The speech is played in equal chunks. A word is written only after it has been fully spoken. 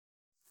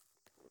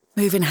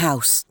Moving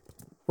house.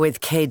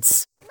 With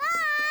kids. Mum!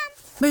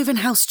 Moving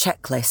house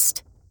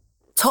checklist.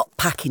 Top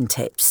packing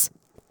tips.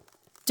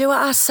 Do it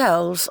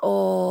ourselves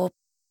or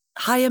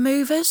hire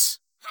movers?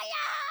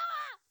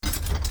 Hiya!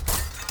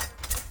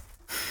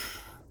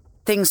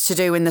 Things to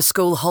do in the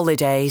school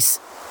holidays.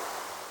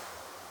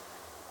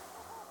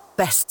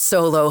 Best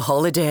solo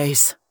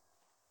holidays.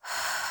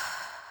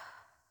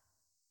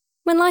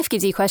 When life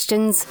gives you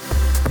questions,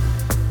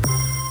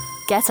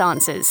 get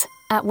answers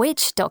at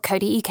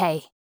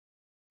which.co.uk.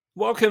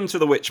 Welcome to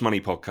the Which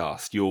Money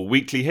Podcast, your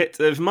weekly hit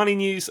of money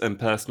news and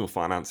personal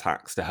finance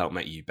hacks to help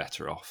make you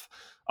better off.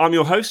 I'm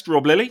your host,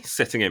 Rob Lilly,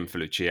 sitting in for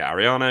Lucia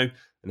Ariano,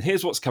 and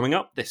here's what's coming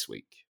up this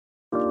week.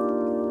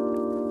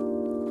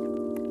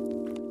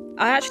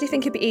 I actually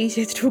think it'd be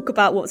easier to talk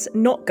about what's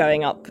not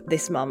going up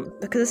this month,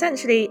 because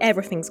essentially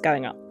everything's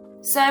going up.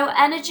 So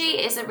energy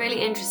is a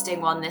really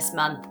interesting one this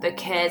month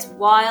because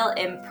while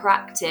in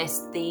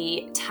practice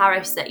the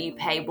tariffs that you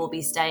pay will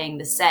be staying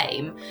the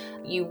same,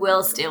 you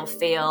will still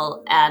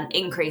feel an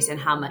increase in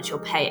how much you're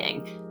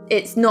paying.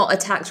 It's not a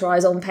tax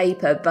rise on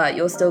paper, but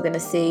you're still going to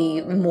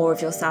see more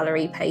of your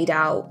salary paid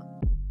out.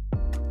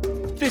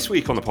 This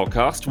week on the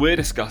podcast, we're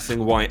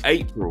discussing why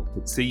April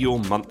could see your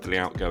monthly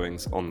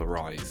outgoings on the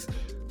rise.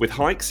 With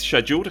hikes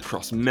scheduled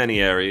across many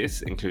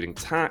areas, including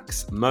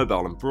tax,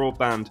 mobile and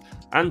broadband,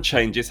 and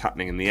changes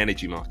happening in the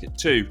energy market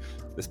too,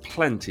 there's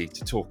plenty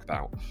to talk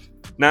about.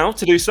 Now,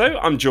 to do so,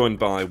 I'm joined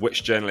by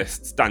Which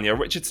journalists Danielle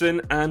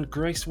Richardson and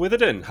Grace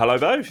Witherden. Hello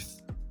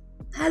both.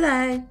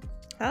 Hello.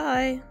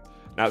 Hi.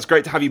 Now, it's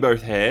great to have you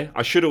both here.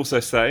 I should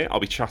also say I'll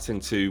be chatting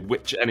to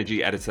Which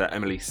Energy editor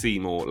Emily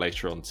Seymour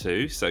later on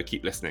too, so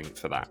keep listening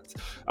for that.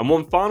 And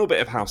one final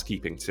bit of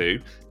housekeeping too.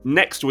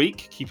 Next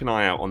week, keep an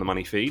eye out on the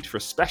Money Feed for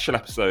a special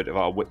episode of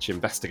our Which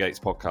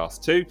Investigates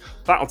podcast too.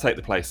 That'll take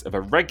the place of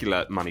a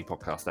regular Money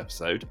podcast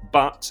episode,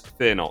 but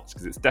fear not,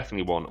 because it's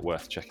definitely one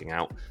worth checking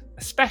out,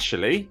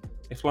 especially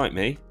if, like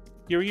me,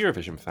 you're a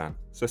Eurovision fan.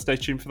 So stay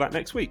tuned for that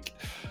next week.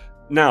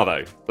 Now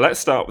though, let's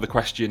start with a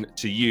question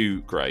to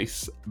you,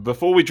 Grace.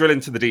 Before we drill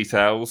into the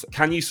details,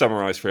 can you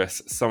summarise for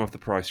us some of the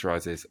price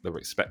rises that we're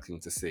expecting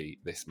to see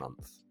this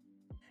month?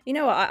 You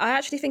know what, I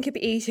actually think it'd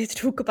be easier to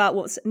talk about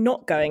what's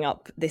not going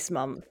up this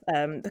month,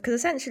 because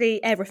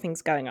essentially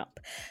everything's going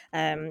up.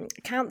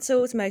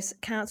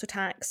 Most council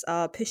tax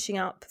are pushing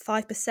up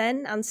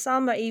 5%, and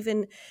some are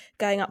even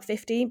going up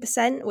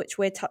 15%, which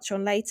we'll touch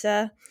on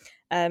later.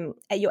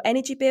 At your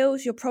energy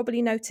bills, you'll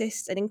probably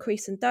notice an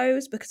increase in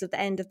those because of the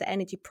end of the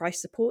energy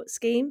price support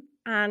scheme.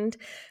 And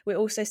we're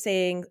also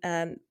seeing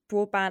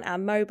broadband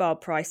and mobile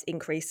price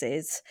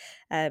increases,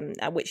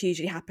 which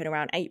usually happen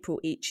around April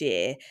each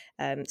year.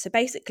 So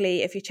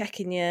basically, if you're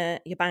checking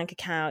your bank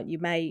account, you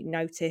may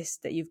notice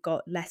that you've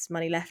got less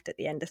money left at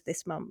the end of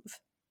this month.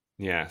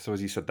 Yeah, so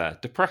as you said there,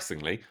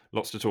 depressingly,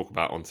 lots to talk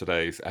about on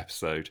today's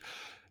episode.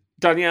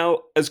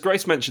 Danielle, as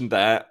Grace mentioned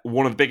there,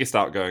 one of the biggest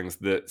outgoings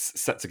that's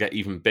set to get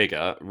even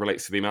bigger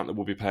relates to the amount that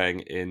we'll be paying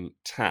in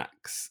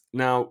tax.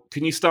 Now,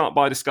 can you start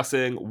by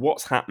discussing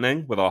what's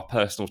happening with our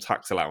personal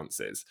tax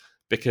allowances?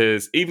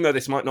 Because even though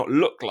this might not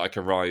look like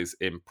a rise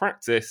in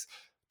practice,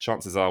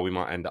 chances are we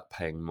might end up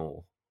paying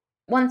more.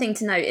 One thing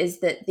to note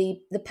is that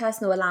the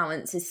personal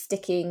allowance is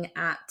sticking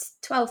at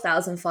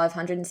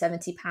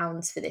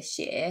 £12,570 for this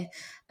year.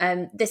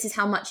 This is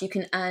how much you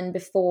can earn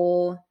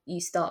before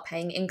you start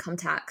paying income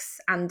tax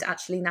and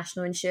actually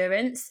national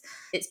insurance.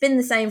 It's been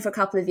the same for a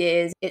couple of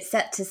years. It's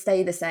set to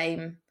stay the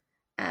same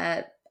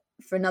for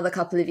another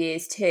couple of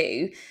years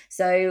too.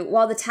 So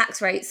while the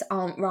tax rates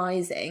aren't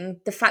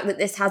rising, the fact that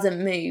this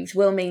hasn't moved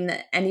will mean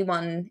that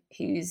anyone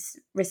who's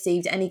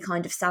received any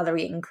kind of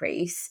salary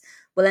increase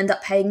will end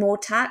up paying more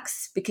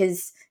tax,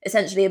 because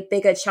essentially a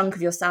bigger chunk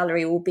of your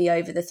salary will be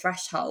over the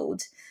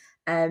threshold.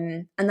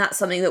 And that's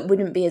something that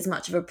wouldn't be as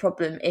much of a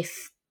problem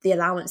if the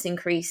allowance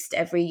increased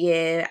every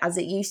year as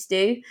it used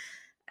to.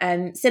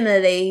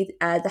 Similarly,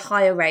 the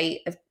higher rate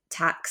of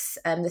tax,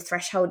 the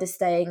threshold is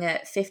staying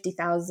at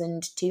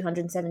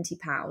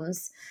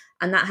 £50,270,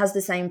 and that has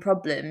the same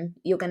problem.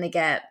 You're going to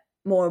get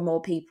more and more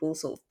people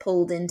sort of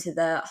pulled into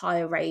the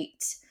higher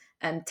rate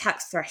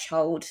tax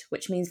threshold,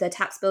 which means their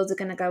tax bills are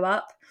going to go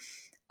up.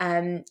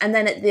 And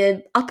then at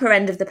the upper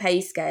end of the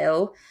pay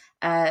scale,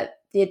 the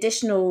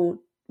additional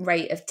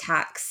rate of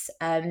tax,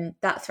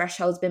 that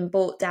threshold's been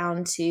brought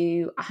down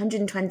to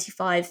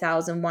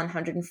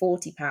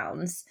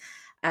 £125,140.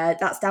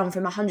 That's down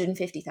from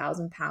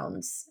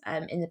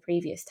 £150,000 in the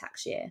previous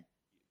tax year.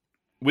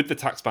 With the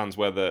tax bands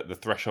where the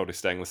threshold is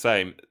staying the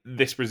same,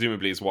 this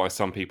presumably is why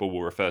some people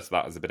will refer to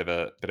that as a bit of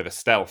a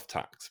stealth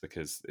tax,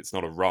 because it's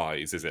not a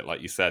rise, is it?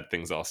 Like you said,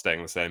 things are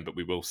staying the same, but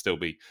we will still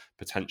be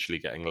potentially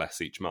getting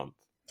less each month.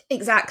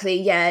 Exactly,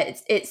 yeah.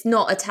 It's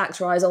not a tax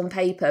rise on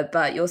paper,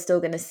 but you're still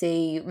going to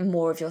see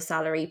more of your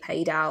salary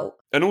paid out.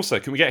 And also,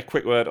 can we get a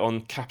quick word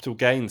on capital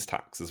gains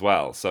tax as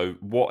well? So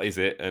what is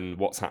it and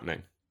what's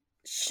happening?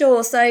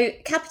 Sure. So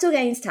capital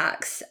gains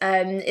tax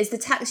is the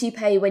tax you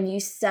pay when you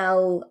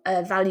sell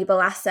a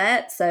valuable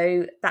asset.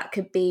 So that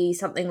could be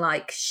something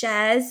like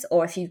shares,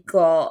 or if you've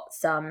got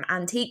some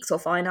antiques or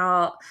fine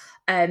art,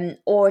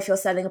 or if you're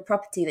selling a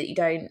property that you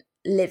don't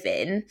live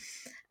in.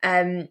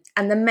 And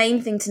the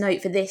main thing to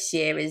note for this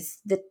year is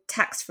the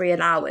tax-free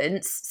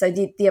allowance. So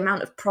the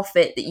amount of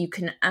profit that you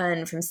can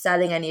earn from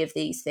selling any of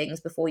these things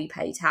before you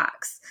pay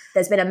tax.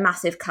 There's been a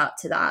massive cut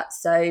to that.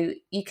 So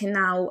you can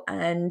now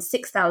earn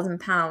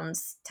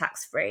 £6,000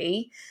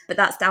 tax-free, but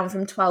that's down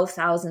from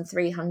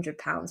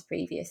 £12,300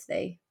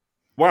 previously.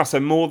 Wow, so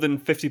more than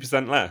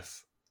 50%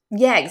 less.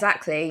 Yeah,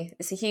 exactly.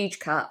 It's a huge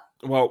cut.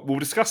 Well, we'll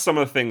discuss some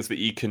of the things that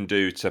you can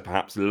do to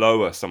perhaps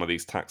lower some of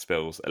these tax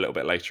bills a little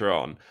bit later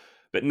on.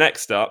 But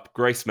next up,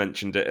 Grace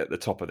mentioned it at the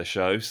top of the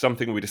show,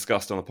 something we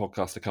discussed on the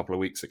podcast a couple of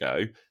weeks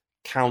ago,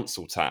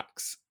 council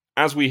tax.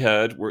 As we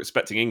heard, we're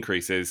expecting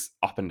increases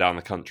up and down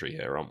the country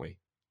here, aren't we?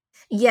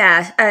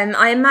 Yeah,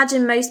 I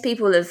imagine most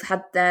people have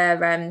had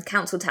their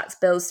council tax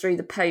bills through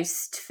the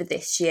post for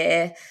this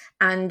year.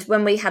 And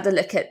when we had a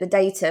look at the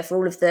data for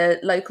all of the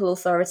local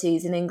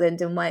authorities in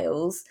England and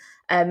Wales,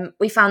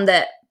 we found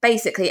that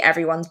basically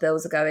everyone's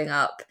bills are going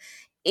up.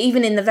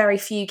 Even in the very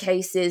few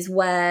cases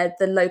where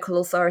the local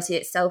authority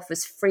itself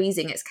was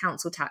freezing its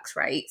council tax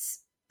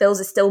rates,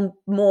 bills are still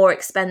more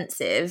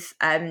expensive,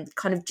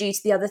 kind of due to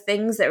the other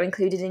things that are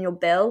included in your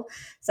bill.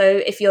 So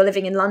if you're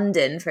living in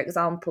London, for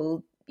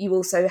example, you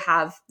also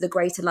have the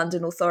Greater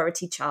London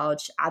Authority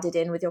charge added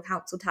in with your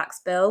council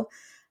tax bill.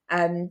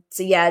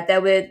 So yeah,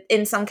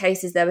 in some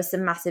cases there were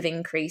some massive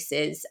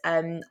increases.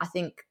 I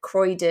think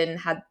Croydon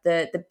had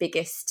the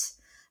biggest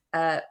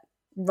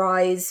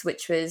rise,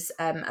 which was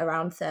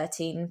around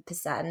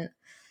 13%,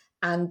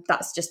 and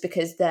that's just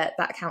because that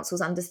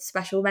council's under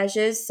special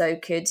measures, so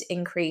could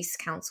increase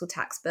council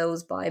tax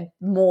bills by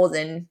more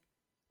than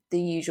the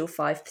usual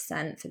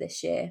 5% for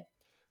this year.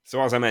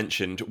 So as I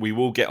mentioned, we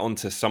will get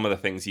onto some of the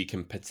things you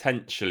can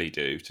potentially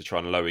do to try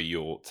and lower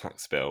your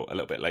tax bill a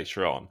little bit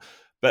later on.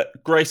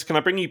 But Grace, can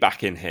I bring you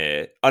back in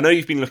here? I know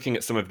you've been looking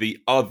at some of the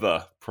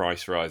other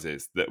price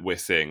rises that we're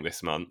seeing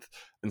this month,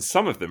 and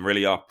some of them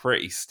really are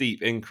pretty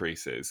steep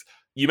increases.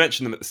 You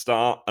mentioned them at the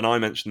start, and I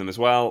mentioned them as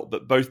well,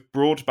 but both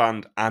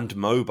broadband and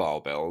mobile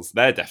bills,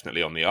 they're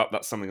definitely on the up.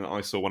 That's something that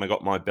I saw when I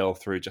got my bill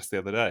through just the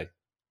other day.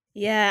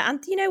 Yeah,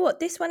 and you know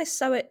what? This one is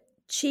so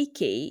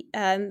cheeky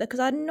because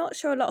I'm not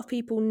sure a lot of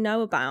people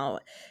know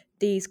about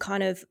these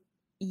kind of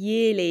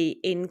yearly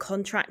in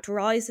contract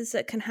rises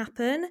that can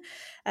happen.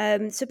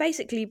 So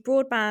basically,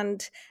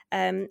 broadband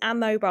and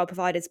mobile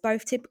providers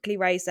both typically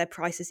raise their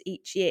prices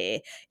each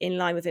year in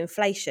line with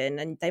inflation,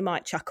 and they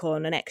might chuck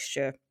on an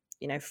extra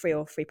 3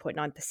 or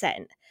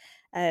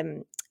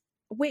 3.9%,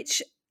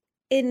 which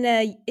in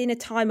a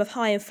time of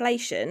high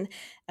inflation,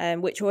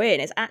 which we're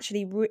in, is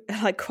actually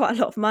like quite a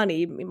lot of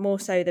money, more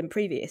so than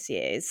previous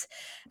years.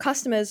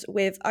 Customers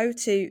with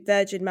O2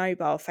 Virgin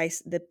Mobile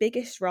face the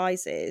biggest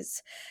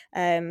rises,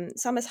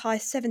 some as high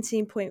as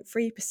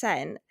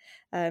 17.3%,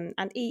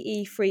 and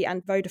EE, Free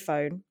and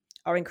Vodafone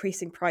are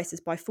increasing prices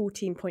by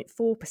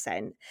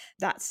 14.4%.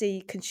 That's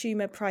the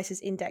Consumer Prices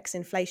Index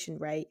inflation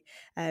rate,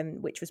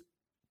 which was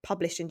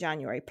published in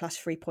January, plus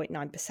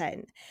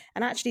 3.9%.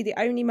 And actually the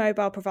only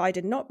mobile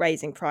provider not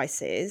raising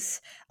prices,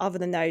 other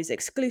than those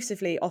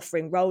exclusively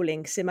offering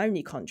rolling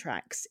SIM-only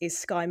contracts, is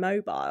Sky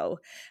Mobile.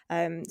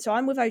 So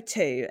I'm with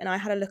O2, and I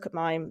had a look at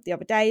mine the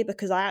other day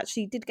because I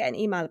actually did get an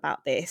email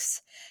about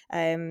this.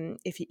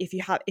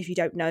 If you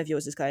don't know if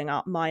yours is going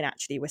up, mine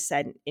actually was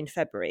sent in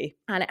February,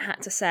 and it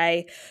had to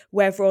say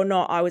whether or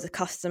not I was a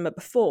customer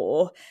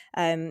before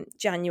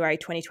January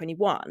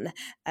 2021.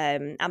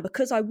 And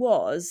because I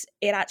was,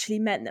 it actually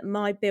meant that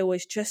my bill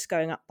was just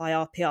going up by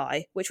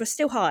RPI, which was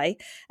still high,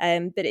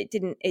 but it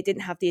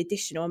didn't have the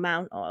additional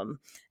amount on.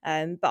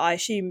 But I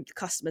assume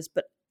customers,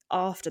 but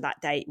after that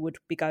date, would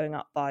be going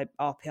up by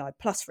RPI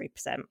plus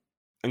 3%.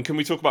 And can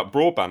we talk about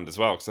broadband as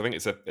well? Because I think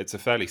it's a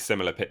fairly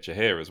similar picture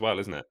here as well,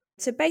 isn't it?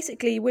 So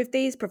basically with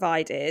these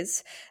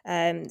providers,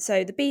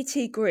 so the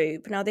BT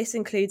Group, now this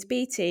includes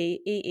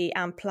BT, EE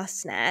and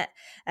PlusNet,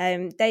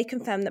 they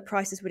confirmed that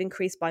prices would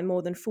increase by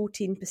more than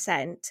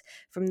 14%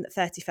 from the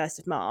 31st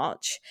of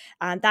March.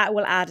 And that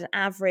will add an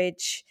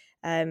average,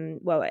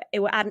 it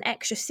will add an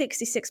extra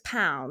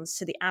 £66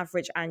 to the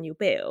average annual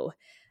bill.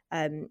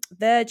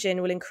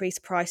 Virgin will increase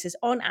prices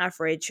on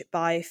average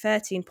by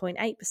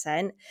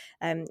 13.8%,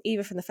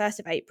 either from the 1st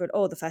of April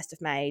or the 1st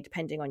of May,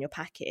 depending on your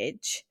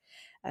package.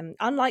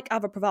 Unlike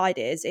other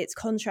providers, its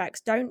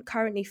contracts don't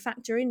currently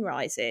factor in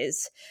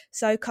rises,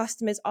 so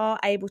customers are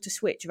able to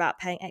switch without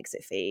paying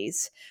exit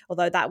fees,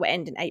 although that will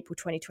end in April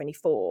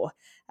 2024.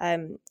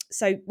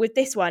 So with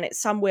this one,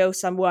 it's some will,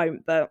 some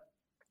won't, but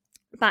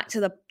back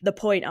to the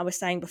point I was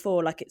saying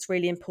before, like it's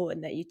really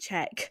important that you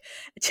check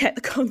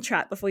the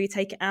contract before you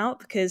take it out,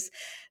 because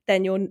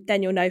then you'll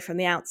know from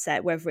the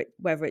outset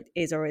whether it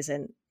is or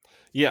isn't.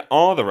 Yeah,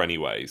 are there any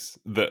ways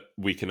that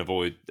we can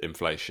avoid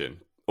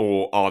inflation?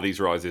 Or are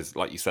these rises,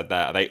 like you said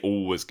there, are they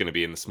always going to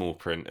be in the small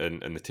print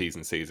and the T's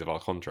and C's of our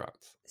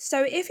contracts?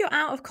 So if you're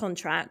out of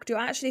contract, you're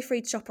actually free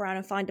to shop around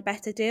and find a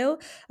better deal.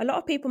 A lot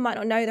of people might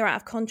not know they're out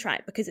of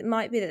contract because it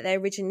might be that they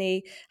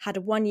originally had a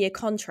 1-year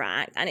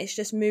contract and it's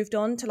just moved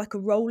on to like a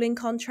rolling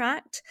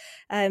contract.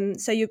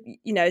 So you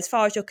know, as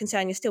far as you're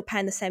concerned, you're still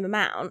paying the same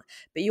amount,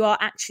 but you are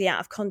actually out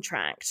of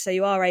contract. So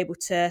you are able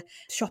to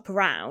shop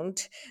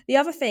around. The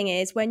other thing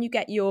is when you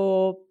get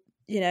your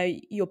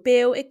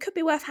bill, it could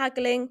be worth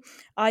haggling.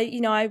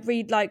 I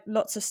read like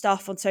lots of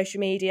stuff on social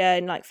media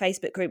and like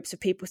Facebook groups of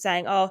people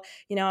saying, I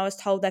was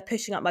told they're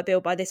pushing up my bill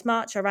by this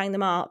much. I rang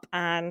them up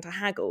and I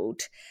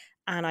haggled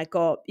and I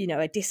got,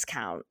 a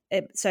discount.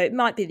 So it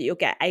might be that you'll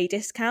get a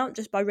discount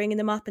just by ringing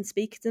them up and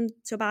speaking to them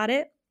about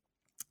it.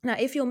 Now,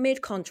 if you're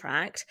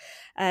mid-contract,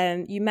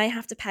 you may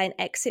have to pay an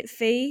exit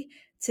fee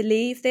to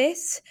leave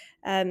this,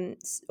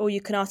 or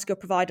you can ask your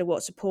provider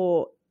what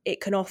support it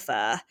can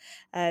offer.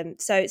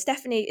 So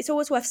it's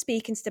always worth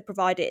speaking to the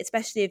provider,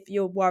 especially if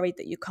you're worried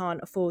that you can't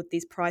afford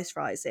these price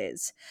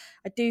rises.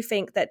 I do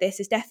think that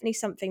this is definitely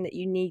something that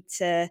you need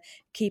to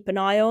keep an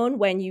eye on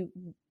when you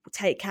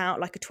take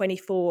out like a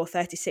 24 or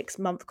 36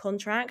 month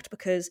contract,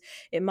 because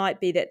it might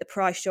be that the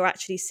price you're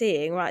actually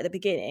seeing right at the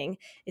beginning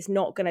is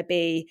not going to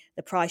be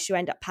the price you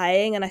end up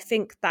paying. And I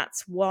think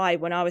that's why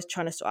when I was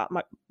trying to sort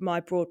out my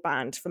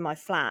broadband for my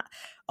flat,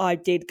 I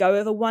did go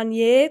over 1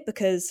 year,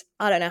 because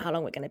I don't know how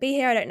long we're going to be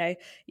here. I don't know,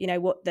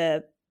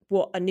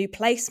 what a new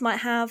place might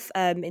have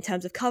in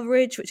terms of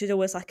coverage, which is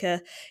always like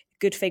a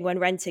good thing when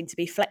renting, to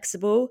be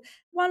flexible.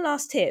 One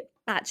last tip,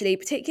 actually,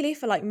 particularly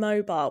for like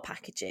mobile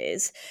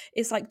packages,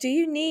 is like, do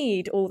you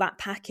need all that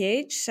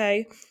package?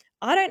 So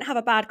I don't have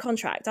a bad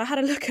contract. I had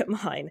a look at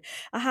mine.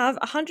 I have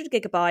 100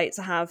 gigabytes.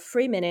 I have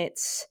 3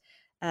 minutes,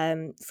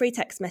 free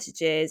text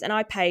messages, and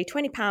I pay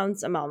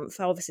 £20 a month.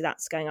 Obviously,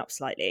 that's going up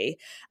slightly.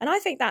 And I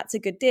think that's a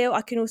good deal.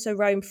 I can also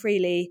roam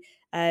freely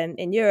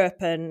in Europe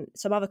and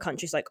some other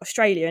countries like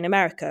Australia and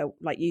America,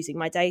 like using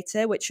my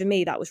data, which for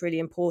me, that was really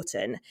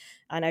important.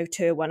 I know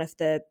O2 are one of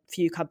the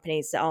few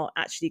companies that aren't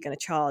actually going to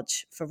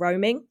charge for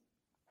roaming.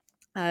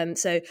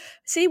 So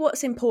see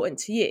what's important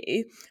to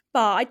you.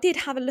 But I did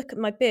have a look at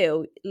my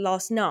bill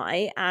last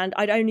night and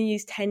I'd only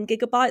used 10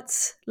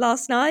 gigabytes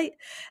last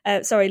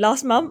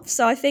month.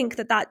 So I think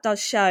that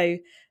does show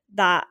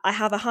that I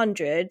have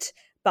 100,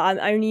 but I'm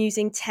only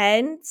using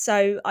 10.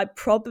 So I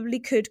probably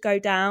could go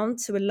down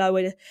to a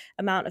lower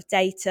amount of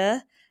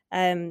data.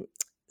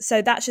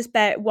 So that's just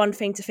one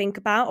thing to think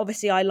about.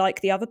 Obviously, I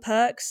like the other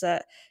perks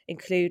that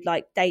include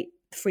like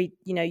free,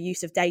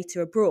 use of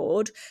data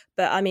abroad.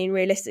 But I mean,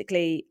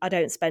 realistically, I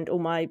don't spend all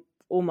my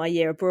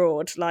year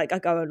abroad. Like I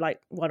go on like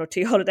 1 or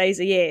 2 holidays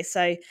a year.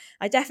 So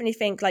I definitely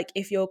think like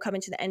if you're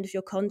coming to the end of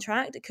your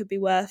contract, it could be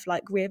worth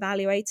like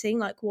reevaluating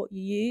like what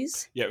you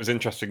use. Yeah, it was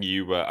interesting.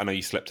 I know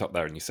you slipped up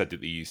there and you said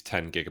that you used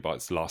 10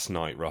 gigabytes last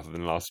night rather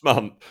than last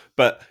month.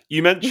 But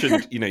you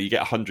mentioned, you get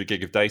 100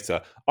 gig of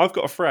data. I've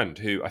got a friend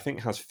who I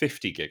think has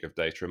 50 gig of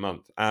data a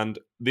month. And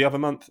the other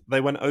month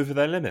they went over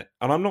their limit.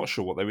 And I'm not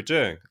sure what they were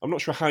doing. I'm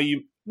not sure how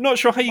you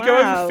go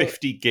over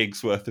 50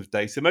 gigs worth of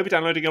data. Maybe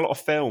downloading a lot of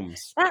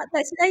films.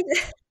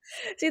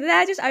 So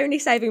they're just only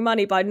saving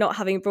money by not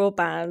having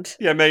broadband.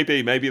 Yeah,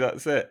 maybe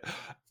that's it.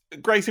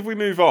 Grace, if we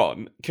move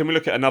on, can we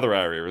look at another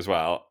area as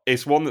well?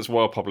 It's one that's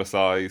well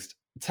publicised.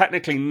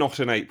 Technically not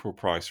an April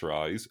price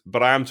rise,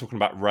 but I am talking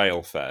about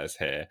rail fares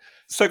here.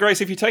 So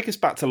Grace, if you take us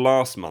back to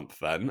last month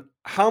then,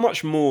 how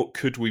much more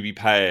could we be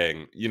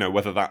paying,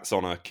 whether that's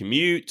on a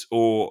commute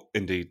or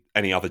indeed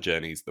any other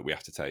journeys that we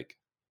have to take?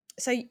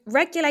 So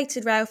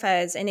regulated rail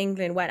fares in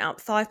England went up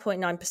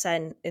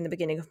 5.9% in the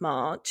beginning of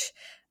March.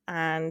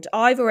 And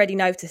I've already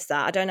noticed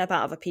that. I don't know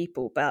about other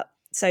people, but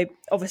so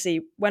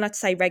obviously when I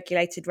say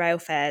regulated rail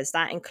fares,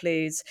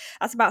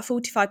 that's about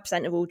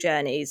 45% of all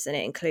journeys, and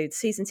it includes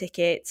season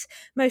tickets,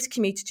 most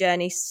commuter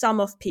journeys, some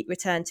off-peak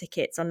return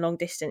tickets on long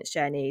distance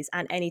journeys,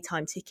 and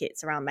anytime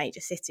tickets around major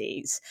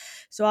cities.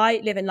 So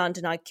I live in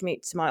London, I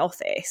commute to my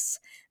office.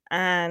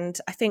 And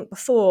I think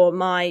before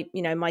my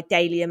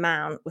daily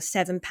amount was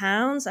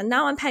 £7, and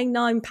now I'm paying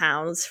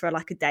 £9 for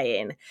like a day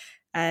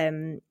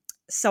in.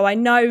 So I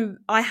know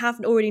I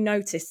haven't already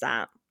noticed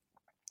that.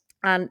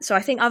 And so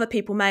I think other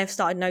people may have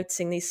started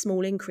noticing these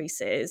small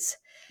increases.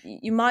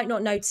 You might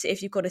not notice it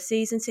if you've got a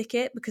season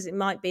ticket, because it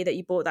might be that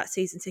you bought that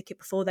season ticket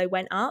before they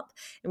went up,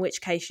 in which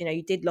case,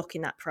 you did lock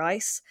in that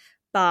price.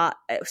 But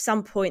at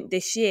some point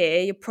this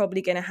year, you're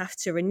probably going to have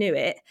to renew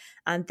it.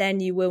 And then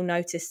you will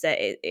notice that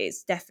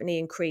it's definitely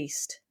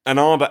increased. And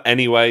are there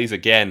any ways,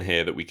 again,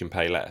 here that we can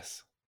pay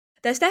less?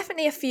 There's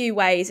definitely a few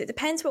ways. It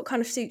depends what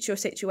kind of suits your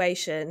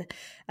situation.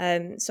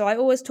 So I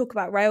always talk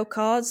about rail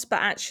cards, but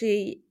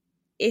actually,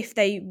 if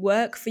they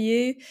work for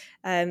you,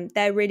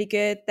 they're really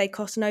good. They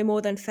cost no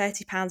more than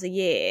 £30 a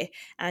year,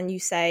 and you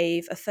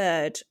save a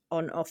third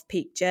on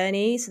off-peak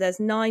journeys. So there's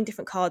 9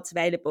 different cards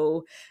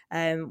available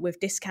with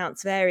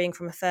discounts varying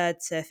from a third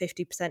to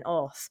 50%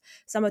 off.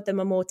 Some of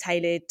them are more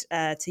tailored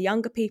to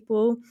younger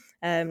people,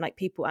 like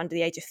people under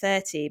the age of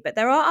 30. But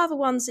there are other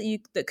ones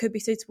that could be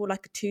suitable,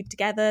 like a two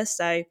together.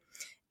 So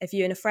if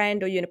you and a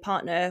friend or you and a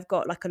partner have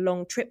got like a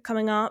long trip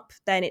coming up,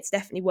 then it's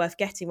definitely worth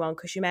getting one,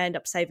 because you may end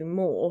up saving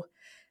more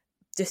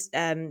just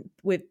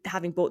with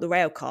having bought the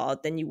rail card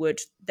than you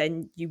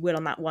will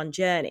on that one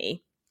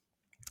journey.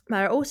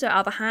 There are also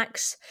other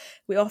hacks.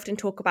 We often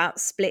talk about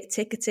split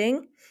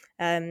ticketing.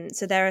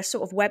 So there are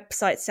sort of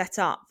websites set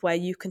up where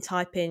you can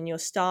type in your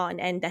start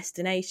and end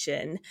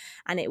destination,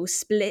 and it will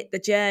split the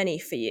journey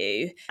for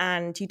you.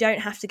 And you don't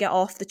have to get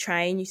off the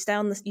train. You stay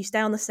on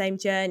the same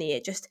journey.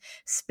 It just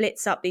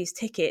splits up these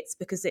tickets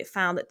because it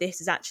found that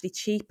this is actually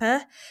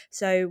cheaper.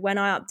 So when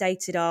I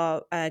updated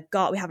our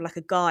guide, we have like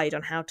a guide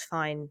on how to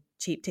find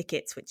cheap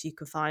tickets, which you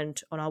can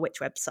find on our Which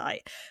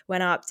website.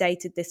 When I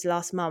updated this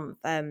last month,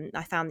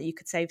 I found that you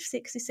could save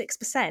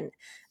 66%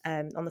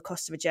 on the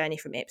cost of a journey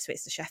from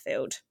Ipswich to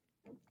Sheffield.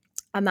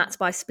 And that's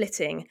by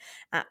splitting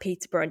at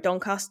Peterborough and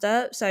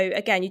Doncaster. So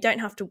again, you don't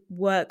have to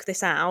work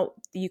this out.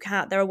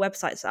 There are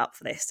websites set up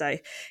for this. So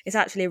it's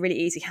actually a really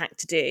easy hack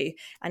to do,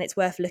 and it's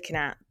worth looking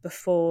at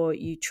before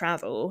you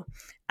travel.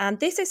 And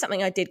this is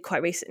something I did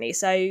quite recently.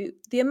 So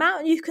the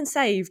amount you can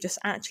save just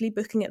actually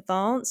booking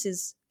advance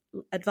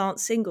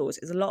singles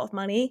is a lot of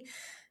money.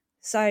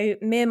 So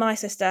me and my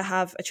sister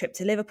have a trip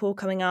to Liverpool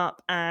coming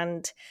up,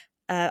 and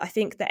I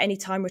think the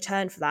anytime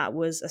return for that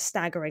was a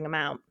staggering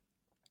amount.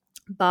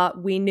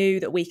 But we knew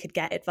that we could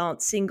get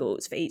advanced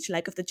singles for each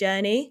leg of the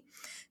journey.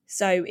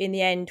 So in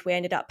the end, we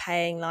ended up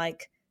paying £40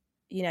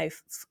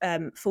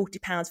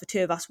 for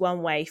two of us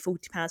one way,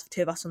 £40 for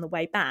two of us on the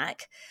way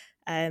back.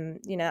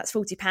 That's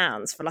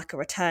 £40 for like a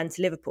return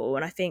to Liverpool.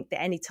 And I think the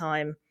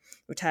anytime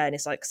return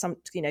is like can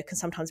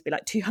sometimes be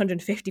like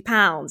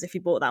 £250 if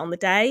you bought that on the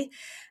day.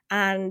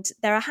 And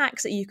there are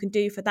hacks that you can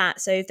do for that.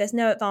 So if there's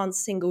no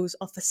advanced singles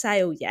off for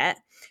sale yet,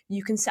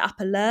 you can set up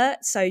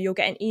alerts, so you'll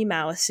get an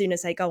email as soon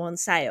as they go on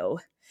sale.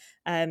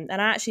 And I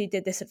actually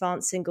did this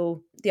advanced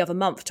single the other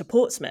month to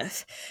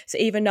Portsmouth. So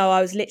even though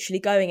I was literally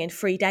going in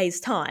 3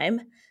 days'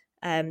 time,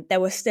 there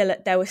were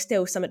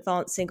still some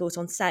advanced singles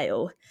on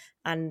sale,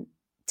 and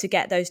to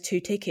get those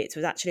 2 tickets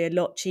was actually a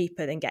lot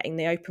cheaper than getting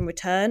the open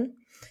return.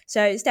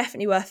 So it's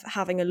definitely worth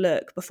having a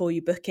look before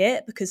you book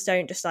it, because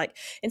don't just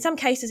in some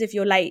cases, if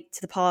you're late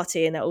to the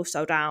party and they're all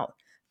sold out,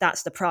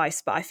 that's the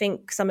price. But I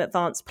think some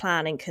advanced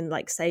planning can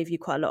save you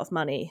quite a lot of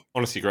money.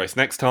 Honestly, Grace,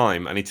 next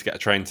time I need to get a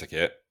train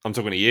ticket, I'm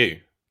talking to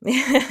you.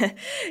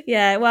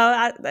 Yeah,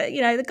 well,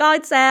 the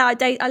guide's there.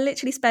 I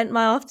literally spent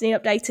my afternoon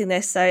updating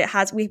this, so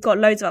we've got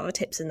loads of other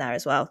tips in there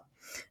as well,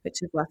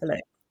 which is worth a look.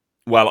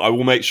 Well, I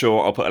will make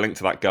sure I'll put a link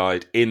to that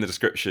guide in the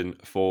description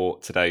for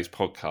today's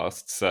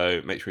podcast. So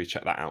make sure you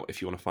check that out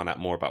if you want to find out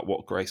more about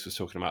what Grace was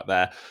talking about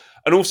there.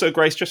 And also,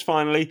 Grace, just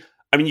finally,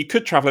 you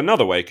could travel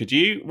another way, could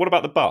you? What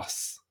about the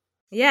bus?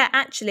 Yeah,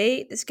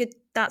 actually, it's good.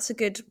 That's a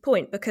good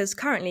point, because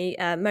currently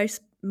most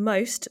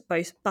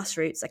bus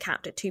routes are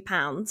capped at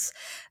 £2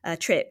 a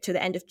trip to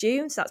the end of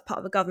June. So that's part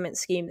of a government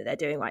scheme that they're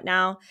doing right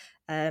now.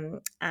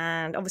 And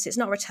obviously, it's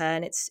not a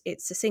return; it's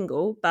a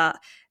single, but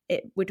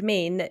it would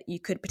mean that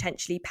you could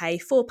potentially pay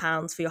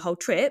 £4 for your whole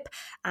trip.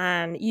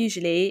 And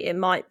usually it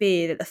might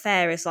be that the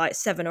fare is like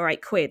 £7 or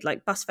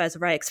 £8. Bus fares are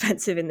very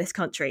expensive in this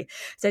country.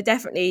 So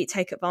definitely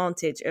take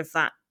advantage of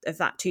that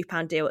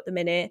 £2 deal at the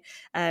minute.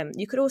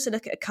 You could also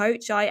look at a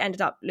coach. I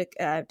ended up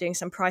doing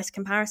some price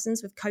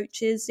comparisons with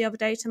coaches the other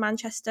day to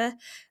Manchester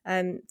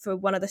for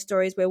one of the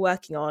stories we're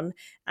working on.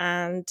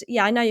 And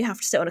yeah, I know you have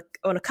to sit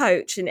on a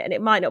coach, and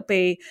it might not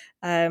be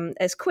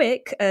as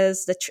quick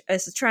as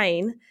the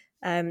train.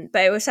 But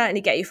it will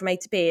certainly get you from A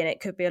to B, and it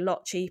could be a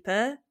lot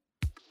cheaper.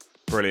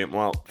 Brilliant.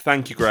 Well,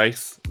 thank you,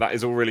 Grace. That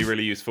is all really,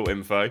 really useful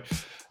info.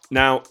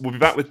 Now, we'll be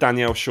back with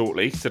Danielle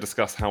shortly to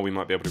discuss how we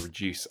might be able to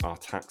reduce our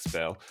tax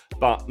bill.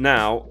 But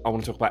now, I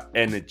want to talk about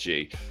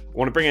energy. I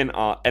want to bring in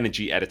our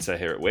energy editor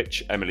here at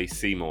Which, Emily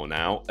Seymour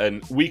now,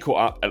 and we caught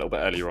up a little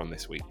bit earlier on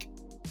this week.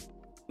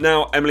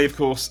 Now, Emily, of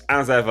course,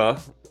 as ever,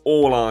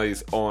 all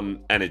eyes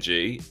on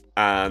energy,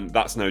 and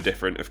that's no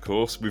different, of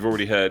course. We've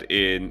already heard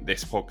in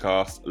this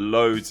podcast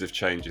loads of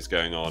changes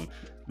going on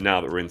now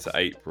that we're into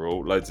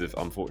April, loads of,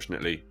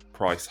 unfortunately,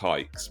 price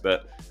hikes.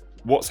 But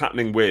what's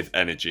happening with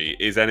energy?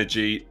 Is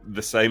energy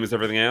the same as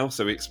everything else?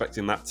 Are we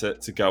expecting that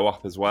to go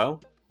up as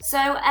well?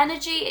 So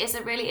energy is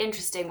a really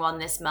interesting one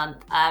this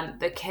month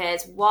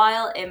because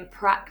while in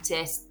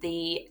practice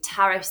the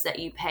tariffs that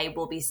you pay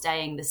will be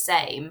staying the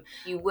same,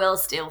 you will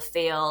still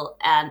feel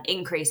an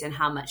increase in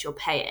how much you're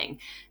paying.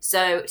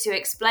 So to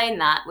explain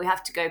that, we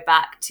have to go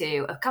back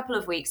to a couple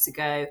of weeks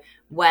ago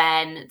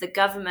when the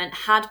government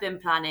had been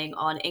planning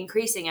on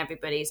increasing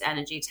everybody's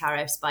energy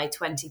tariffs by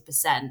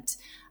 20%.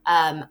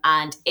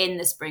 And in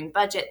the spring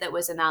budget that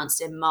was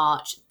announced in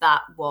March,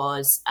 that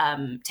was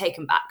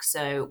taken back.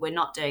 So we're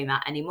not doing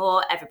that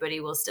anymore.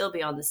 Everybody will still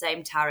be on the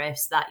same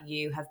tariffs that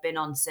you have been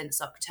on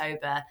since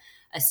October,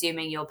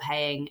 assuming you're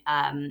paying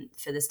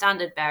for the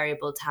standard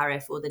variable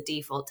tariff or the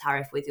default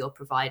tariff with your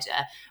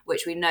provider,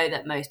 which we know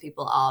that most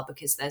people are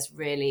because there's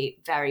really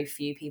very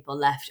few people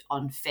left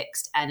on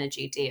fixed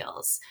energy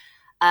deals.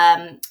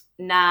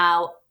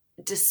 Now,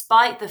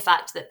 despite the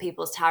fact that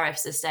people's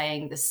tariffs are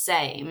staying the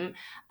same,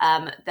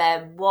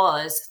 there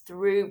was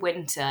through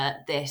winter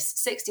this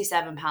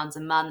 £67 a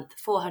month,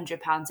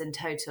 £400 in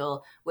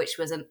total, which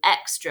was an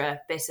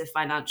extra bit of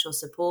financial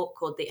support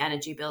called the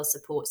Energy Bill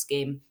Support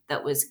Scheme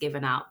that was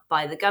given out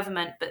by the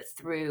government, but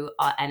through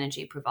our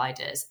energy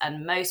providers.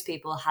 And most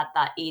people had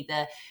that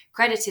either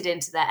credited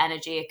into their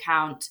energy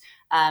account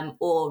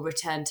or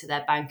returned to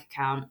their bank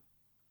account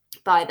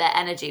by their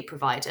energy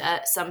provider.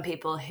 Some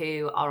people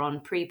who are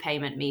on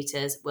prepayment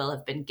meters will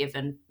have been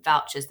given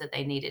vouchers that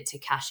they needed to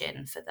cash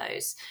in for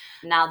those.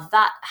 Now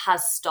that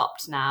has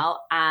stopped now,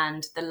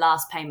 and the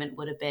last payment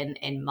would have been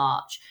in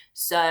March.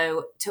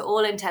 So to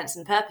all intents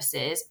and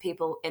purposes,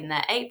 people in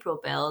their April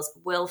bills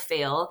will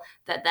feel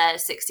that they're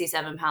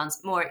 £67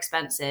 more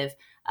expensive,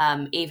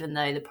 even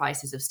though the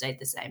prices have stayed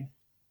the same.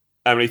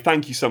 Emily,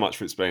 thank you so much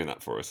for explaining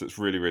that for us. It's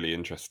really, really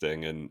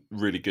interesting and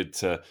really good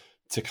to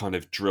kind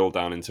of drill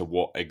down into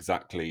what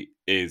exactly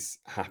is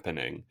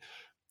happening.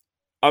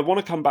 I want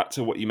to come back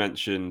to what you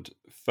mentioned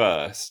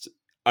first.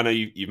 I know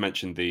you've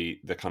mentioned the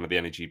kind of the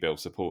energy bill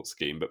support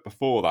scheme, but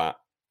before that,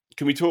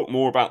 can we talk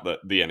more about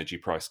the energy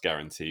price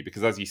guarantee?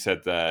 Because as you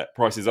said there,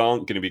 prices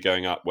aren't going to be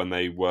going up when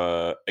they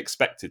were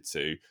expected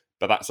to,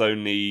 but that's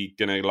only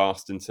going to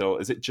last until,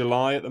 is it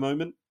July at the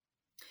moment?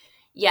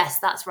 Yes,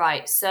 that's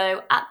right.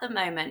 So at the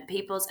moment,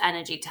 people's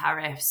energy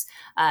tariffs,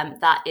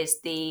 that is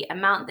the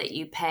amount that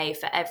you pay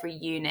for every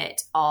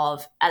unit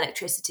of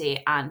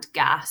electricity and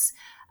gas,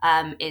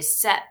 is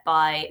set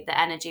by the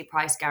energy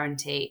price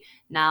guarantee.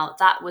 Now,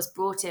 that was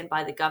brought in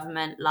by the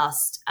government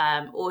last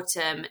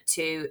autumn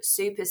to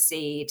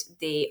supersede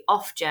the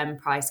Ofgem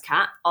price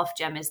cap.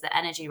 Ofgem is the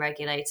energy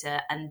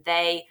regulator, and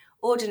they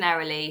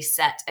ordinarily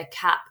set a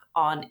cap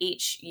on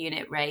each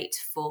unit rate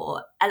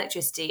for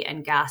electricity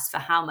and gas for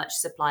how much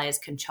suppliers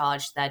can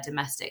charge their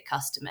domestic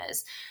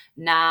customers.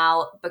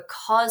 Now,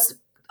 because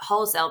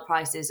wholesale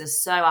prices are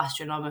so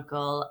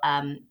astronomical,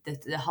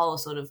 the whole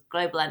sort of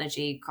global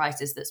energy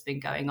crisis that's been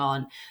going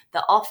on,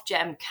 the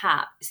Ofgem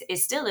cap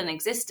is still in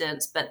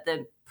existence, but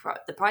the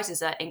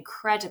prices are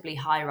incredibly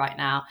high right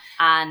now.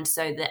 And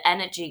so the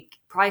energy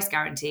price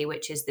guarantee,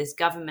 which is this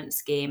government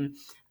scheme,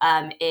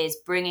 is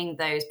bringing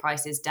those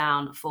prices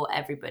down for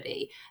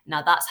everybody.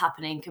 Now, that's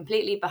happening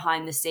completely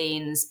behind the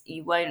scenes.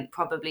 You won't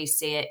probably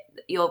see it.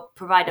 Your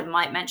provider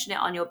might mention it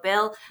on your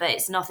bill, but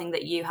it's nothing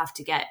that you have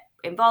to get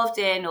involved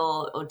in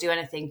or do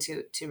anything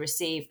to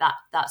receive.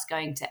 That's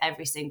going to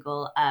every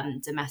single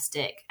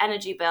domestic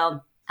energy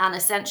bill. And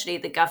essentially,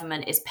 the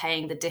government is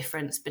paying the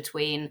difference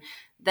between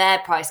their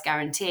price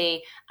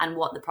guarantee and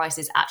what the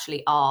prices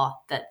actually are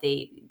that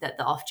the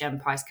Ofgem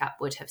price cap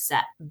would have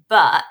set.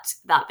 But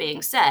that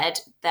being said,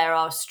 there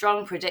are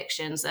strong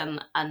predictions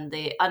and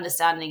the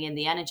understanding in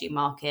the energy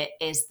market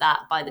is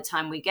that by the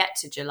time we get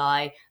to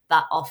July,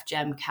 that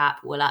Ofgem cap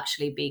will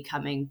actually be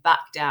coming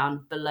back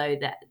down below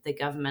the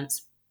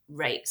government's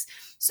rates.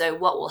 So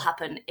what will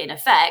happen in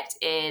effect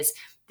is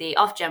the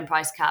Ofgem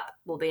price cap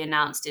will be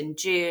announced in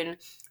June.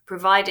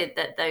 Provided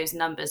that those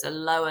numbers are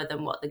lower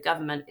than what the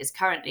government is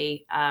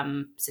currently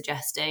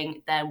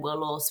suggesting, then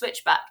we'll all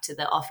switch back to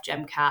the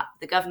Ofgem cap.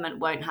 The government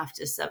won't have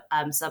to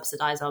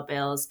subsidise our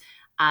bills,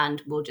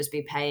 and we'll just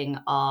be paying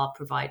our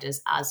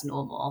providers as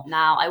normal.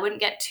 Now, I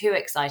wouldn't get too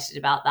excited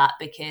about that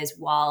because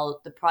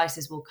while the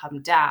prices will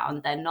come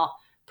down, they're not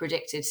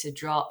predicted to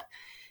drop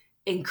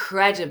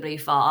incredibly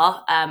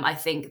far. I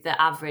think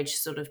the average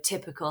sort of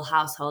typical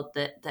household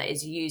that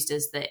is used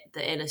as the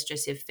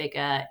illustrative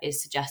figure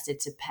is suggested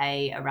to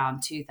pay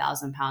around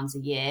 £2,000 a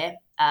year.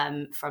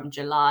 From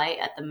July,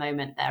 at the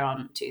moment, they're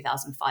on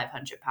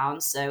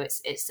 £2,500. So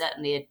it's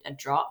certainly a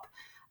drop.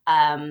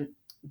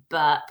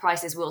 But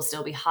prices will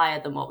still be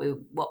higher than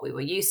what we were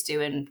used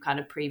to in kind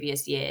of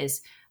previous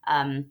years.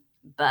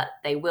 But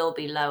they will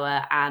be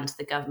lower and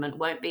the government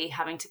won't be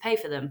having to pay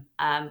for them,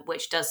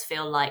 which does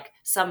feel like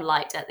some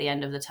light at the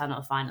end of the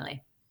tunnel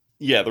finally.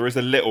 Yeah, there is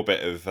a little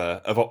bit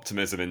of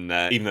optimism in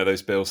there, even though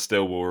those bills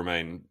still will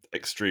remain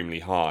extremely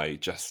high,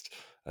 just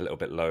a little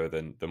bit lower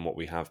than what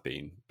we have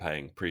been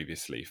paying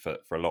previously for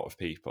a lot of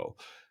people.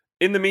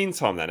 In the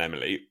meantime then,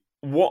 Emily,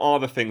 what are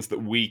the things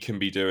that we can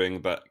be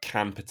doing that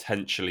can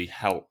potentially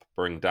help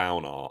bring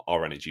down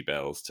our energy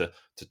bills to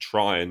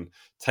try and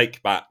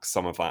take back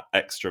some of that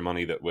extra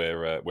money that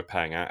we're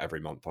paying out every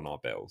month on our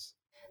bills?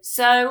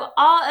 So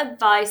our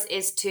advice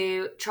is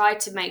to try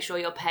to make sure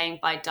you're paying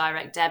by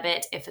direct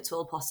debit, if at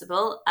all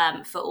possible.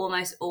 For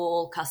almost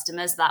all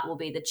customers, that will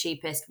be the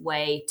cheapest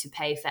way to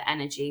pay for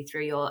energy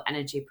through your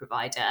energy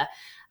provider.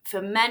 For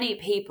many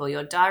people,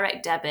 your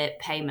direct debit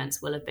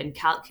payments will have been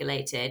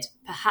calculated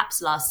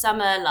perhaps last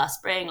summer, last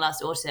spring,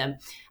 last autumn,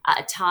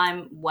 at a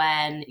time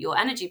when your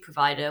energy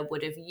provider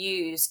would have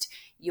used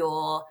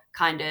your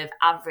kind of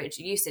average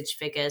usage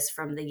figures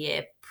from the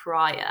year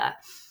prior.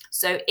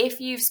 So if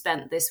you've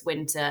spent this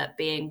winter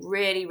being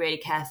really, really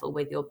careful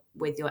with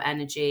your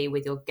energy,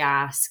 with your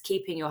gas,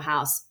 keeping your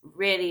house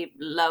really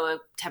lower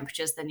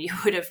temperatures than you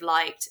would have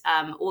liked,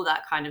 all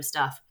that kind of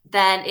stuff,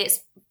 then it's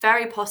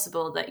very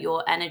possible that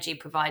your energy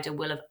provider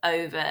will have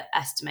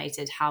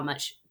overestimated how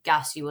much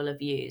gas you will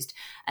have used,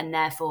 and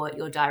therefore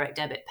your direct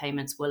debit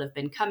payments will have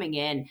been coming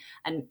in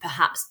and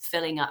perhaps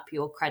filling up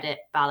your credit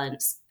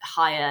balance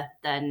higher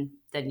than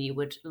you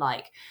would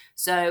like.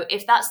 So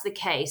if that's the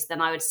case,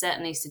 then I would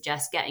certainly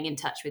suggest getting in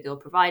touch with your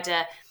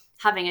provider,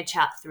 having a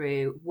chat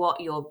through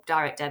what your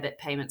direct debit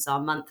payments are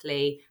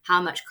monthly,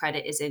 how much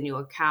credit is in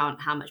your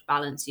account, how much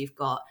balance you've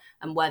got,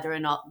 and whether or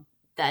not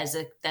there's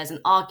an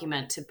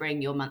argument to bring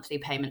your monthly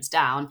payments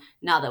down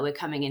now that we're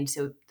coming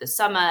into the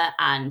summer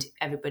and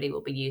everybody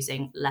will be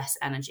using less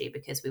energy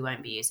because we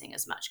won't be using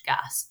as much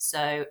gas.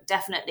 So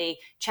definitely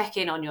check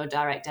in on your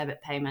direct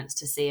debit payments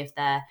to see if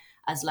they're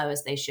as low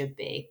as they should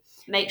be.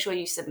 Make sure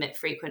you submit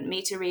frequent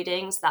meter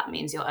readings. That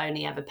means you're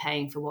only ever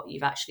paying for what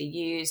you've actually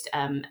used,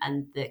 and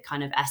the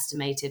kind of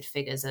estimated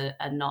figures are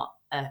not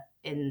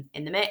in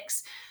the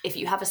mix. If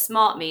you have a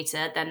smart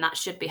meter, then that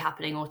should be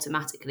happening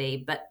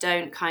automatically, but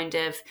don't kind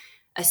of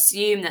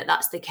assume that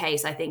that's the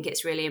case. I think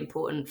it's really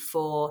important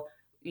for,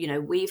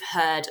 we've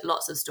heard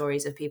lots of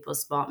stories of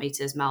people's smart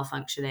meters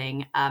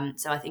malfunctioning.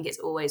 So I think it's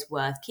always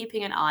worth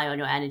keeping an eye on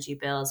your energy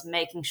bills,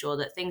 making sure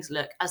that things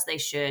look as they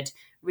should,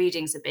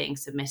 readings are being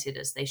submitted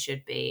as they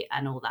should be,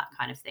 and all that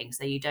kind of thing,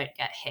 so you don't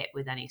get hit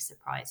with any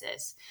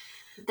surprises.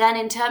 Then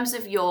in terms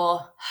of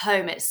your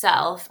home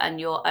itself and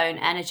your own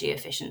energy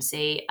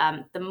efficiency,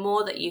 the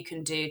more that you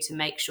can do to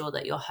make sure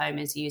that your home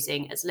is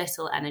using as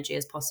little energy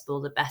as possible,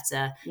 the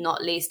better,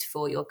 not least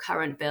for your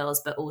current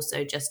bills, but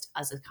also just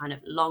as a kind of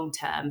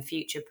long-term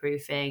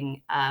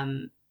future-proofing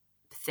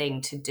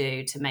thing to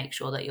do to make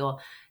sure that you're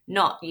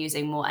not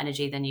using more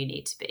energy than you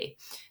need to be.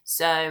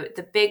 So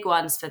the big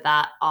ones for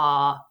that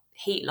are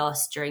heat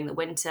loss during the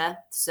winter.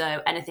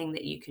 So anything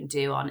that you can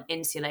do on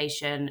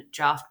insulation,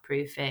 draft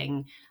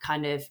proofing,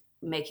 kind of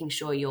making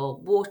sure your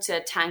water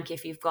tank,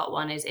 if you've got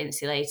one, is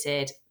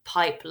insulated,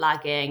 pipe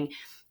lagging,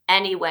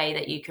 any way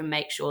that you can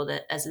make sure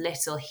that as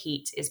little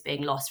heat is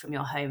being lost from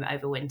your home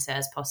over winter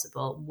as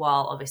possible,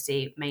 while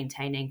obviously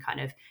maintaining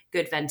kind of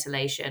good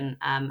ventilation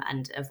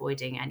and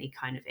avoiding any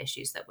kind of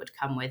issues that would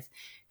come with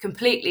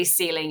completely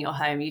sealing your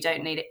home. You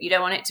don't need it. You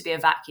don't want it to be a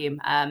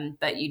vacuum,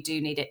 but you do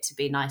need it to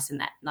be nice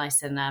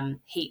and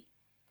heat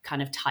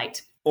kind of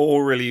tight.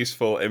 All really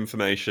useful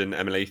information,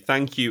 Emily.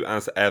 Thank you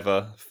as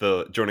ever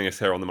for joining us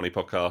here on the Money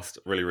Podcast.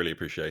 Really, really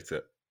appreciate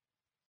it.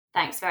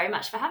 Thanks very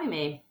much for having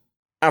me.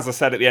 As I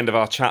said at the end of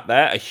our chat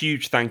there, a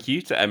huge thank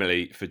you to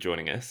Emily for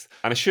joining us.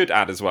 And I should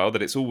add as well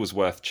that it's always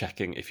worth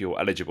checking if you're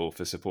eligible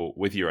for support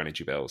with your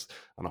energy bills.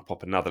 And I'll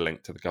pop another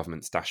link to the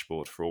government's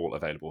dashboard for all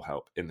available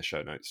help in the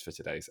show notes for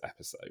today's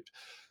episode.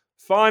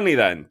 Finally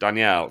then,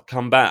 Danielle,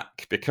 come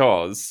back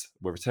because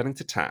we're returning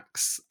to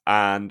tax.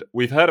 And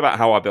we've heard about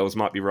how our bills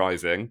might be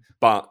rising,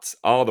 but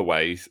are there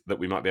ways that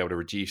we might be able to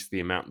reduce the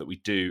amount that we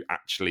do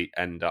actually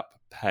end up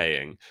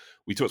paying?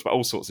 We talked about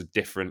all sorts of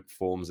different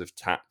forms of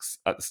tax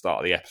at the start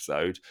of the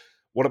episode.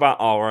 What about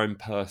our own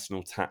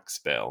personal tax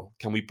bill?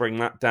 Can we bring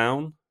that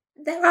down?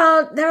 There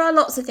are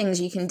lots of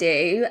things you can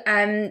do.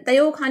 They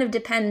all kind of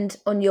depend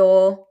on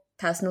your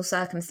personal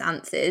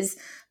circumstances.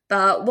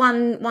 But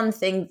one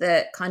thing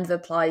that kind of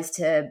applies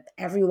to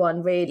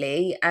everyone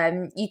really,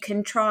 you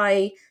can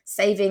try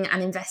saving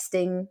and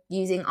investing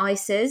using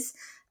ISAs,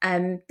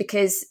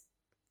 because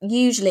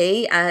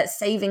usually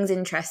savings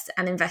interest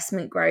and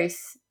investment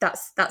growth,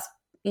 that's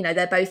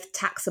they're both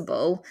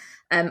taxable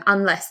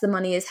unless the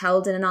money is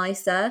held in an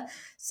ISA.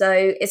 So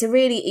it's a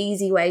really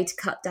easy way to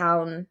cut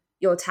down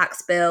your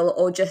tax bill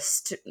or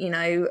just,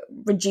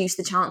 reduce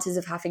the chances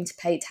of having to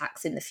pay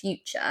tax in the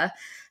future.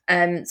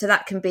 So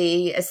that can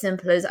be as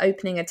simple as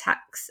opening a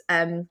tax.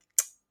 So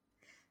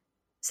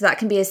that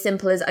can be as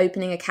simple as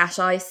opening a cash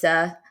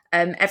ISA.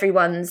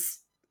 Everyone's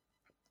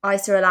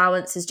ISA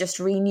allowance is just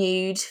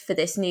renewed for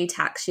this new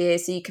tax year,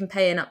 so you can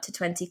pay in up to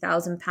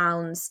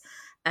 £20,000.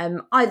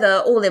 Either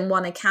all in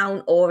one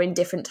account or in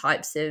different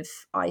types of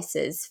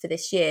ISAs for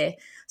this year.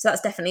 So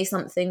that's definitely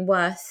something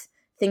worth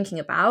thinking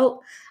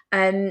about.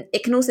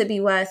 It can also be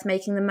worth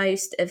making the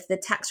most of the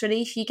tax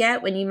relief you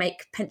get when you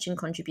make pension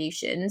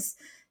contributions.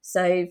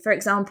 So, for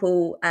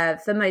example,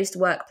 for most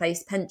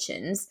workplace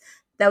pensions,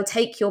 they'll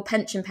take your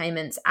pension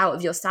payments out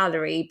of your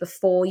salary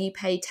before you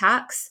pay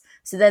tax.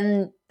 So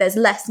then there's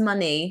less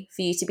money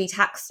for you to be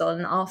taxed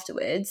on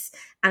afterwards.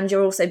 And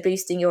you're also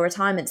boosting your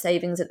retirement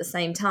savings at the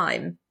same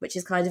time, which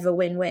is kind of a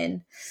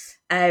win-win.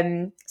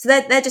 So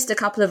they're just a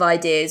couple of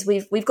ideas.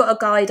 We've got a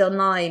guide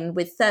online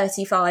with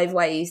 35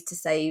 ways to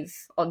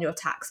save on your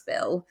tax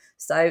bill.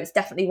 So it's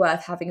definitely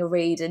worth having a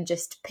read and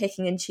just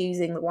picking and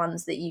choosing the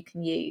ones that you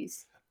can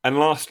use. And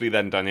lastly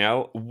then,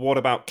 Danielle, what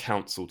about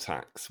council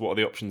tax? What are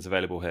the options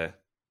available here?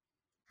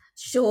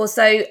 Sure.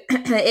 So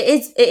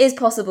it is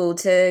possible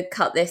to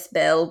cut this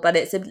bill, but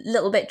it's a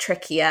little bit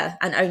trickier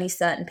and only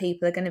certain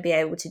people are going to be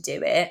able to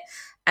do it.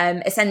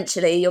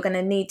 Essentially, you're going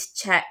to need to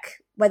check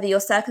whether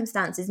your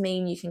circumstances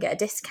mean you can get a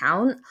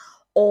discount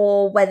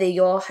or whether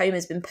your home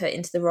has been put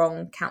into the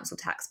wrong council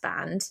tax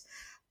band.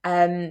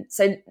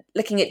 So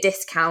looking at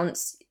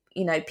discounts,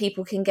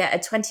 people can get a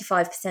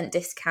 25%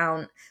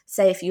 discount,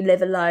 say if you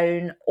live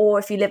alone or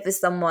if you live with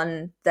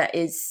someone that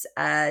is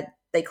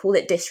they call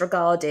it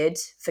disregarded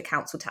for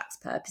council tax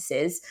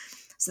purposes.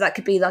 So that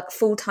could be like a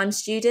full-time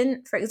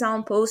student, for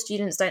example.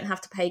 Students don't have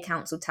to pay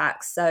council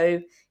tax.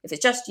 So if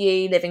it's just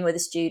you living with a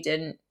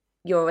student,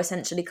 you're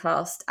essentially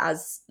classed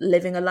as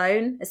living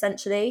alone,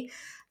 essentially.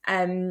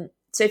 So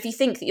if you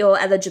think that you're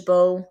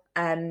eligible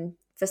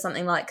for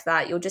something like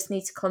that, you'll just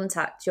need to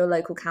contact your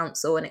local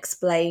council and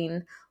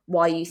explain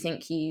why you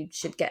think you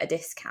should get a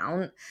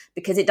discount,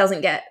 because it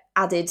doesn't get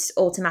added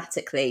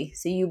automatically.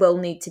 So you will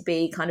need to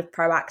be kind of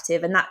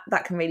proactive, and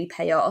that can really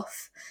pay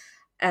off.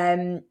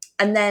 And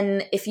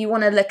then if you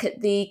want to look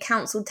at the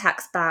council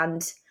tax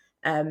band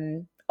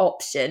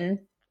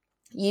option,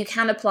 you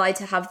can apply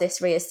to have this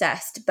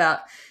reassessed,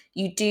 but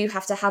you do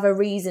have to have a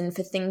reason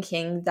for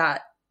thinking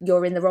that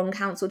you're in the wrong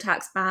council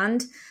tax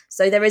band.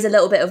 So there is a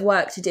little bit of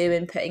work to do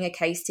in putting a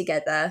case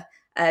together.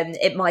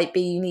 It might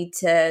be you need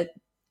to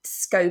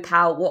scope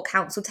out what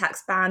council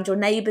tax band your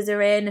neighbours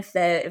are in, if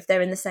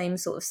they're in the same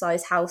sort of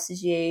size house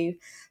as you,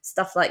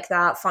 stuff like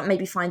that.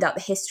 Maybe find out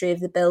the history of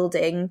the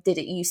building. Did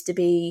it used to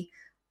be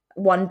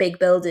one big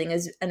building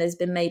and has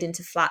been made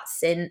into flats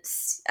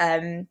since?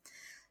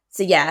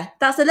 So yeah,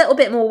 that's a little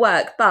bit more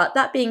work. But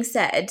that being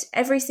said,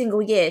 every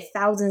single year,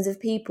 thousands of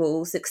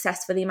people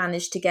successfully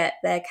manage to get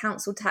their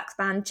council tax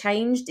band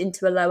changed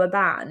into a lower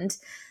band.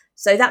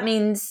 So that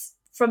means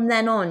from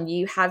then on,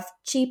 you have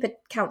cheaper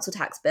council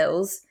tax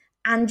bills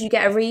and you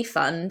get a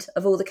refund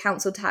of all the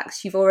council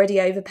tax you've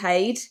already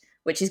overpaid,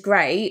 which is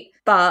great.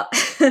 But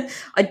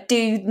I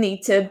do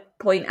need to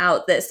point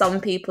out that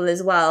some people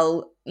as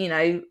well, you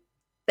know,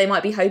 they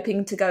might be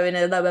hoping to go in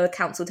a lower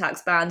council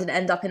tax band and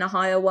end up in a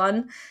higher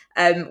one,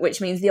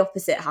 which means the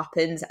opposite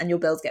happens and your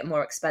bills get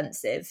more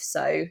expensive.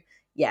 So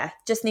yeah,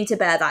 just need to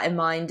bear that in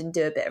mind and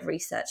do a bit of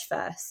research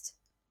first.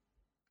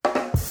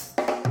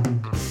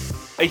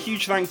 A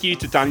huge thank you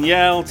to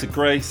Danielle, to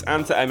Grace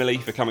and to Emily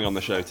for coming on the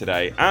show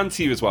today, and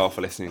to you as well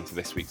for listening to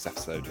this week's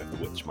episode of the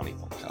Which Money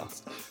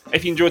podcast.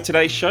 If you enjoyed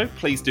today's show,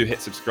 please do hit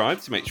subscribe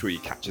to make sure you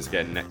catch us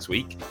again next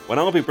week, when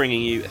I'll be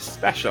bringing you a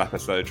special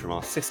episode from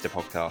our sister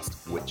podcast,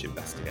 Which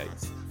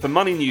Investigates. For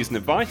money news and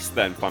advice,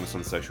 then find us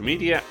on social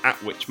media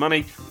at Which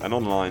Money and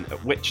online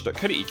at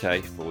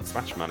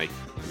which.co.uk/money.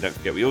 And don't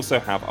forget, we also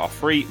have our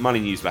free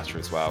money newsletter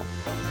as well.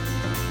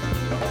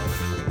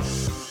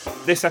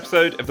 This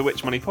episode of the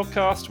Which Money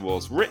podcast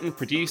was written,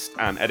 produced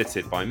and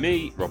edited by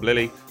me, Rob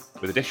Lilly,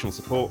 with additional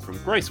support from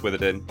Grace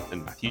Witherden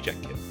and Matthew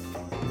Jenkins.